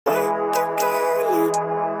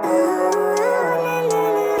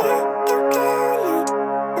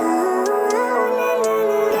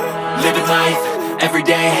life,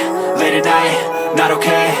 everyday, late at night, not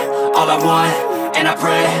okay. All I want, and I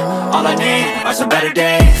pray, all I need are some better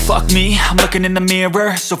days. Fuck me, I'm looking in the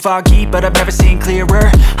mirror, so foggy, but I've never seen clearer.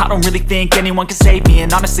 I don't really think anyone can save me,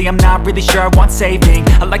 and honestly I'm not really sure I want saving.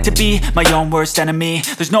 I like to be my own worst enemy.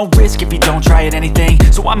 There's no risk if you don't try at anything,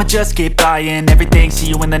 so I'ma just keep buying everything. See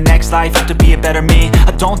you in the next life, have to be a better me.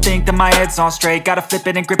 I don't think that my head's on straight, gotta flip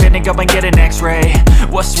it and grip it and go and get an x-ray.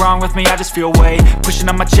 What's wrong with me? I just feel weight pushing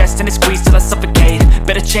on my chest and it squeezes till I suffocate.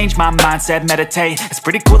 Better change my mindset, meditate. It's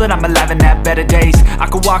pretty cool that I'm alive and have better days. I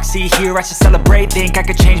could walk, see, hear, I should celebrate. Think I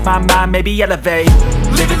could change my mind, maybe elevate.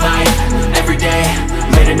 Living life, everyday,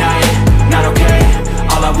 late at night, not okay.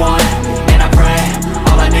 All I want, and I pray,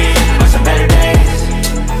 all I need are some better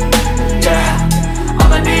days. Yeah,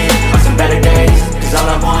 all I need are some better days. Cause all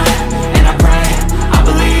I want, and I pray, I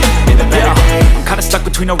believe in the better days. I'm kinda stuck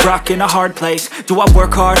between a rock and a hard place. Do I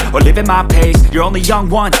work hard or live at my pace? You're only young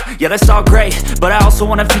once, yeah that's all great, but I also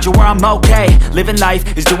want a future where I'm okay. Living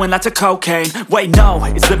life is doing lots of cocaine. Wait no,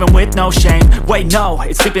 it's living with no shame. Wait no,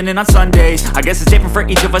 it's sleeping in on Sundays. I guess it's different for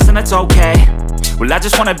each of us and that's okay. Well I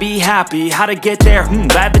just wanna be happy, how to get there?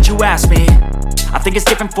 Glad that you asked me. I think it's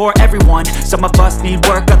different for everyone. Some of us need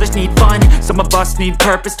work, others need fun. Some of us need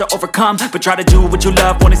purpose to overcome. But try to do what you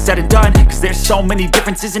love when it's said and done, cause there's so many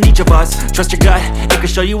differences in each of us. Trust your gut, it can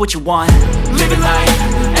show you what you want. Living life,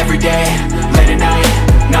 everyday, late at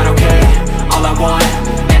night, not okay. All I want,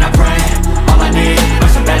 and I pray, all I need are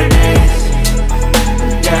some better days.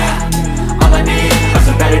 Yeah, all I need are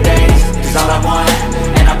some better days. Cause all I want,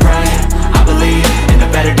 and I pray, I believe in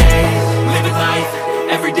the better days. Living life,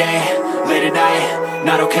 everyday, late at night,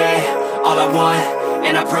 not okay. All I want,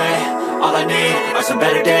 and I pray, all I need are some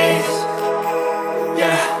better days.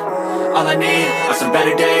 Yeah, all I need are some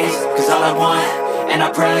better days. Cause all I want, and I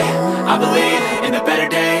pray, I believe in the better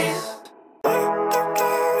days.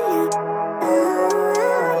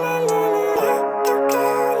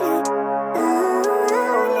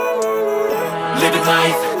 Living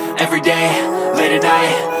life, everyday, late at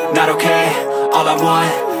night, not okay. All I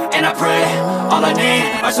want, and I pray, all I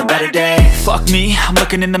need are some better days. Fuck me, I'm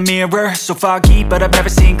looking in the mirror, so foggy, but I've never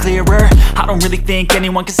seen clearer. I don't really think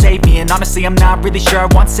anyone can save me, and honestly I'm not really sure I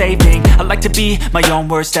want saving. I like to be my own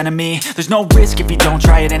worst enemy. There's no risk if you don't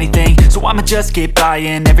try at anything, so I'ma just keep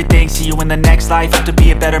buying everything. See you in the next life, have to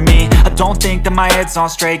be a better me. I don't think that my head's on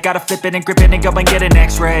straight, gotta flip it and grip it and go and get an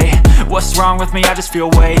x-ray. What's wrong with me? I just feel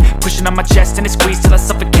weight pushing on my chest and it squeezes till I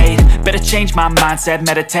suffocate. Better change my mindset,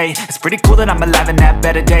 meditate. It's pretty cool that I'm alive and have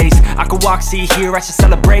better days. I could walk, see, hear, I should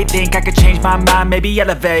celebrate. Think I could change my mind, maybe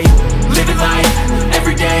elevate. Living life,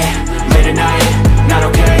 everyday, late at night, not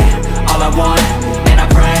okay. All I want, and I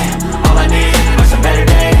pray, all I need are some better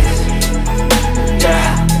days.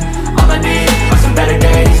 Yeah, all I need are some better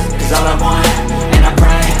days. Cause all I want, and I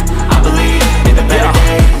pray, I believe in the better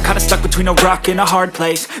days. I'm kinda stuck between a rock and a hard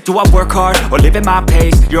place. Do I work hard or live at my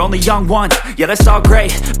pace? You're only young once, yeah that's all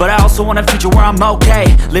great, but I also want a future where I'm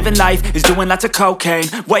okay. Living life is doing lots of cocaine.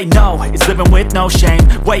 Wait no, it's living with no shame.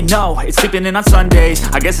 Wait no, it's sleeping in on Sundays.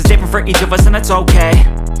 I guess it's different for each of us and that's okay.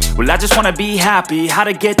 Well I just wanna be happy, how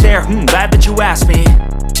to get there? Glad that you asked me.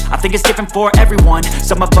 I think it's different for everyone.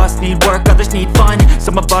 Some of us need work, others need fun.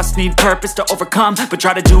 Some of us need purpose to overcome. But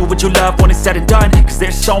try to do what you love when it's said and done, cause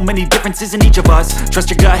there's so many differences in each of us. Trust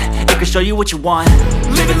your gut, it can show you what you want.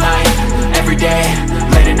 Living life, everyday,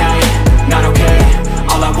 late at night, not okay.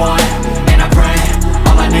 All I want, and I pray,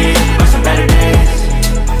 all I need are some better days.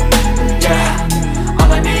 Yeah,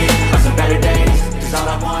 all I need are some better days. Cause all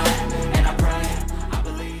I want, and I pray, I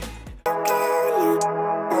believe.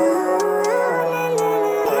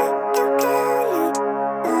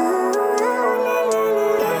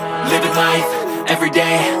 Living life,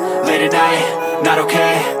 everyday, late at night, not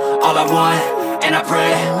okay. All I want, and I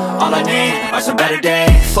pray, all I need are some better days.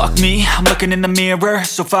 Fuck me, I'm looking in the mirror,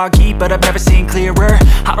 so foggy, but I've never seen clearer.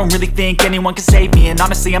 I don't really think anyone can save me, and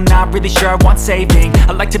honestly I'm not really sure I want saving.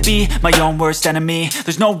 I like to be my own worst enemy.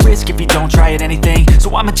 There's no risk if you don't try at anything,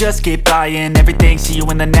 so I'ma just keep buying everything. See you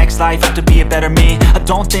in the next life, have to be a better me. I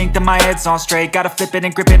don't think that my head's on straight, gotta flip it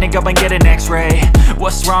and grip it and go and get an x-ray.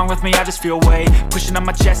 What's wrong with me? I just feel weight pushing on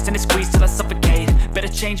my chest and it squeezes till I suffocate. Better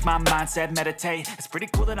change my mindset, meditate. It's pretty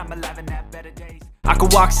cool that I'm alive and have better days. I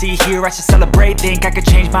could walk, see, hear, I should celebrate. Think I could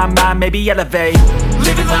change my mind, maybe elevate.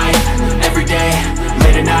 Living life, everyday,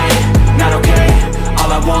 late at night, not okay.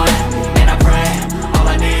 All I want, and I pray, all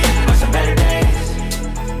I need are some better days.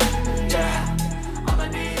 Yeah, all I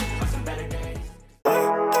need are some better days.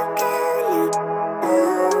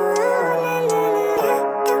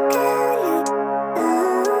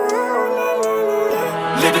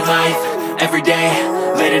 Living life, everyday,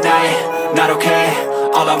 late at night, not okay.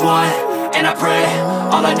 All I want, and I pray.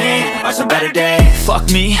 All I need are some better days.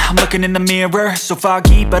 Fuck me, I'm looking in the mirror, so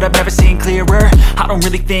foggy, but I've never seen clearer. I don't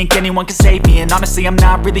really think anyone can save me, and honestly I'm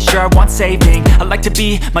not really sure I want saving. I like to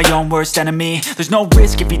be my own worst enemy. There's no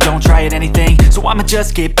risk if you don't try at anything, so I'ma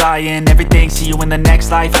just keep buying everything. See you in the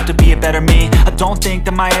next life, have to be a better me. I don't think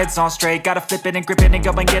that my head's on straight, gotta flip it and grip it and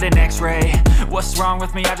go and get an x-ray. What's wrong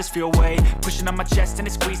with me? I just feel weight pushing on my chest and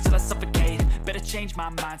it squeezes till I suffocate. Better change my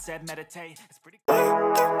mindset, meditate. It's pretty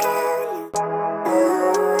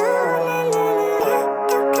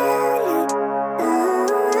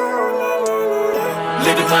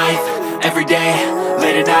Living life, everyday,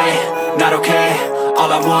 late at night, not okay.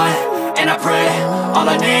 All I want, and I pray, all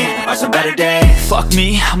I need are some better days. Fuck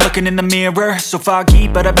me, I'm looking in the mirror, so foggy,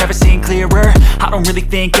 but I've never seen clearer. I don't really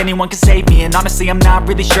think anyone can save me, and honestly I'm not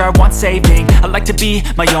really sure I want saving. I like to be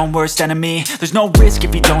my own worst enemy. There's no risk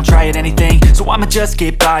if you don't try at anything, so I'ma just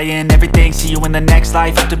keep buying everything. See you in the next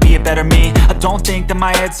life, have to be a better me. I don't think that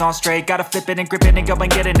my head's on straight, gotta flip it and grip it and go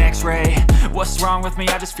and get an x-ray. What's wrong with me?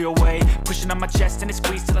 I just feel weight pushing on my chest and it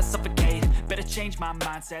squeezes till I suffocate. Better change my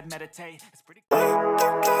mindset, meditate. It's pretty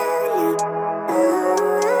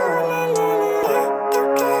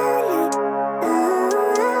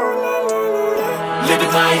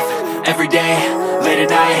Living life, everyday, late at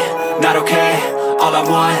night, not okay. All I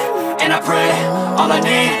want, and I pray, all I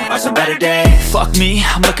need are some better days. Fuck me,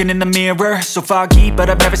 I'm looking in the mirror, so foggy, but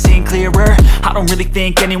I've never seen clearer. I don't really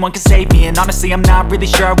think anyone can save me, and honestly I'm not really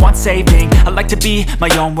sure I want saving. I like to be my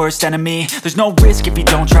own worst enemy. There's no risk if you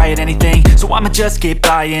don't try at anything, so I'ma just keep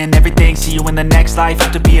buying everything. See you in the next life,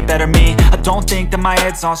 have to be a better me. I don't think that my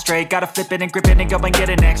head's on straight, gotta flip it and grip it and go and get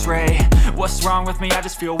an x-ray. What's wrong with me? I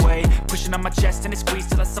just feel weight pushing on my chest and it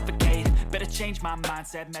squeezes till I suffocate. Better change my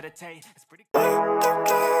mindset, meditate. It's pretty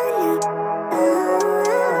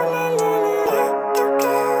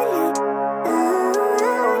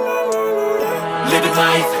Living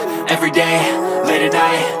life, everyday, late at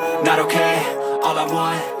night, not okay. All I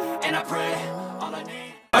want, and I pray, all I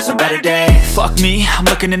need are some better days. Fuck me, I'm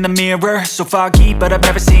looking in the mirror, so foggy, but I've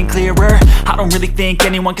never seen clearer. I don't really think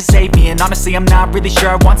anyone can save me, and honestly I'm not really sure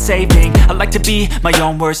I want saving. I like to be my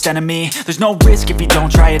own worst enemy. There's no risk if you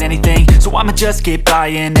don't try at anything, so I'ma just keep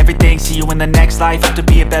buying everything. See you in the next life, have to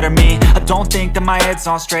be a better me. I don't think that my head's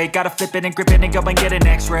on straight, gotta flip it and grip it and go and get an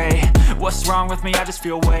x-ray. What's wrong with me? I just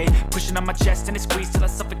feel weight pushing on my chest and it squeezes till I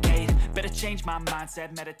suffocate. Better change my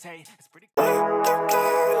mindset, meditate. It's pretty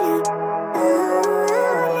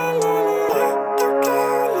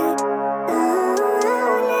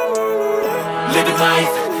Living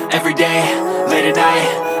life, everyday, late at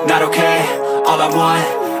night, not okay. All I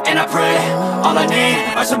want, and I pray, all I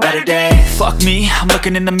need are some better days. Fuck me, I'm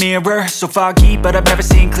looking in the mirror, so foggy, but I've never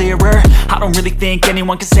seen clearer. I don't really think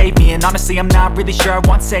anyone can save me, and honestly I'm not really sure I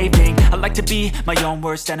want saving. I like to be my own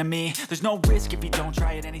worst enemy. There's no risk if you don't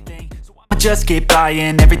try at anything, so I'ma just keep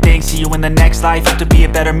buying everything. See you in the next life, have to be a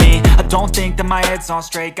better me. I don't think that my head's on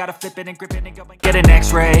straight, gotta flip it and grip it and go and get an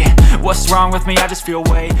x-ray. What's wrong with me? I just feel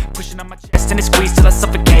weight pushing on my chest and it squeezes till I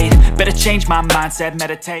suffocate. Better change my mindset,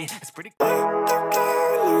 meditate. It's pretty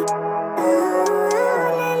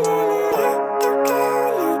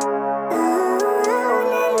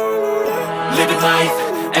Living life,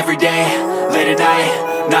 everyday, late at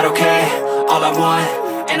night, not okay. All I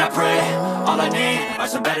want, and I pray, all I need are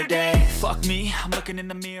some better days. Fuck me, I'm looking in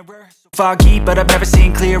the mirror, so foggy, but I've never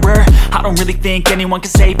seen clearer. I don't really think anyone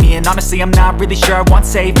can save me, and honestly I'm not really sure I want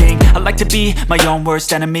saving. I like to be my own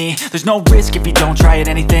worst enemy. There's no risk if you don't try at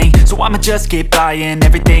anything, so I'ma just keep buying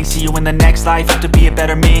everything. See you in the next life, have to be a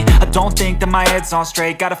better me. I don't think that my head's on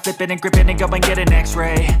straight, gotta flip it and grip it and go and get an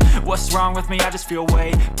x-ray. What's wrong with me? I just feel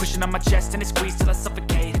weight pushing on my chest and it squeezes till I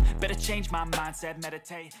suffocate. Better change my mindset,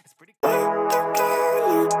 meditate. It's pretty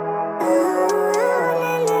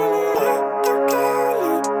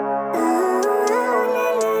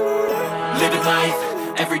Living life,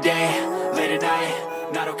 everyday, late at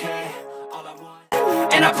night, not okay. All I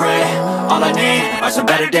want, and I pray, all I need are some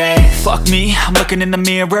better days. Fuck me, I'm looking in the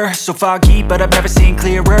mirror, so foggy, but I've never seen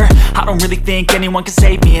clearer. I don't really think anyone can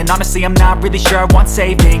save me, and honestly I'm not really sure I want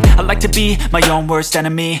saving. I like to be my own worst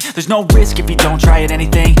enemy. There's no risk if you don't try at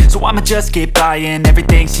anything, so I'ma just keep buying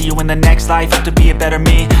everything. See you in the next life, have to be a better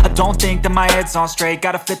me. I don't think that my head's on straight,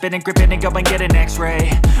 gotta flip it and grip it and go and get an x-ray.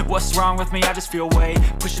 What's wrong with me? I just feel weight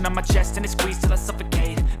pushing on my chest and it squeezes till I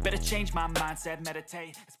suffocate. Better change my mindset,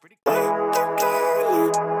 meditate. It's pretty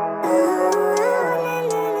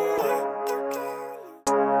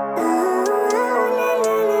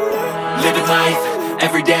Living life,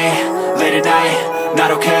 everyday, late at night,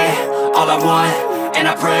 not okay. All I want, and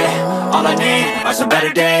I pray. All I need are some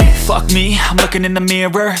better days. Fuck me, I'm looking in the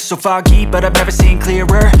mirror, so foggy, but I've never seen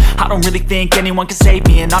clearer. I don't really think anyone can save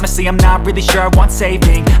me, and honestly I'm not really sure I want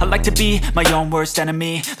saving. I like to be my own worst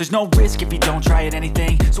enemy. There's no risk if you don't try at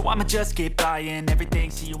anything, so I'ma just keep buying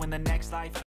everything. See you in the next life.